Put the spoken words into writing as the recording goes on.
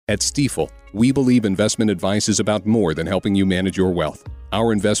At Stifel, we believe investment advice is about more than helping you manage your wealth.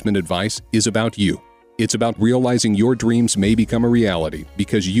 Our investment advice is about you. It's about realizing your dreams may become a reality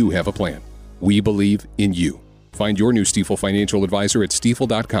because you have a plan. We believe in you. Find your new Stifel financial advisor at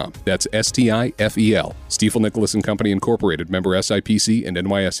stifel.com. That's STIFEL. Stifel Nicholas & Company Incorporated, member SIPC and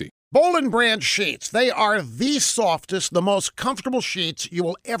NYSE. Boll & Branch sheets. They are the softest, the most comfortable sheets you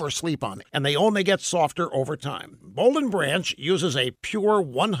will ever sleep on, and they only get softer over time. Boll & Branch uses a pure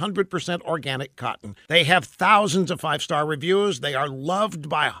 100% organic cotton. They have thousands of five-star reviews. They are loved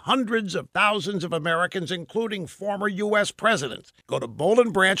by hundreds of thousands of Americans, including former U.S. presidents. Go to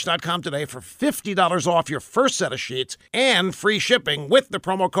bollandbranch.com today for $50 off your first set of sheets and free shipping with the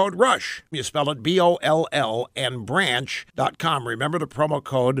promo code RUSH. You spell it B-O-L-L and branch.com. Remember the promo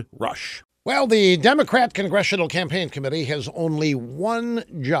code RUSH. Well, the Democrat Congressional Campaign Committee has only one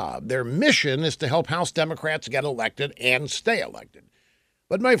job. Their mission is to help House Democrats get elected and stay elected.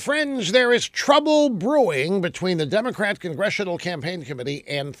 But, my friends, there is trouble brewing between the Democrat Congressional Campaign Committee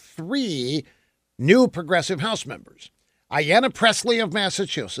and three new progressive House members. Ayanna Pressley of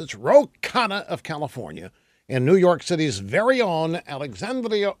Massachusetts, Ro Khanna of California, and New York City's very own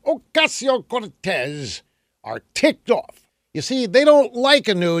Alexandria Ocasio-Cortez are ticked off. You see, they don't like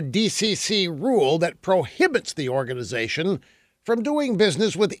a new DCC rule that prohibits the organization from doing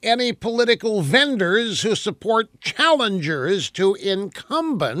business with any political vendors who support challengers to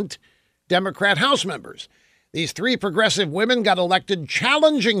incumbent Democrat House members. These three progressive women got elected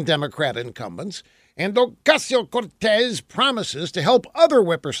challenging Democrat incumbents, and Ocasio-Cortez promises to help other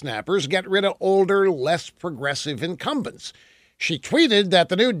whippersnappers get rid of older, less progressive incumbents. She tweeted that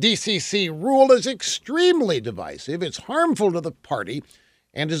the new DCC rule is extremely divisive, it's harmful to the party,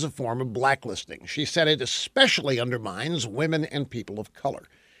 and is a form of blacklisting. She said it especially undermines women and people of color.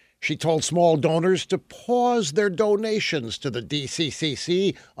 She told small donors to pause their donations to the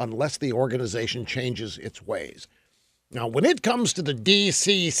DCCC unless the organization changes its ways. Now, when it comes to the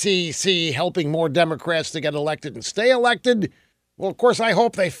DCCC helping more Democrats to get elected and stay elected, well, of course, I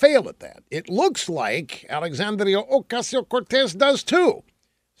hope they fail at that. It looks like Alexandria Ocasio-Cortez does too.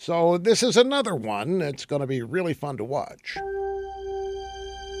 So this is another one that's going to be really fun to watch.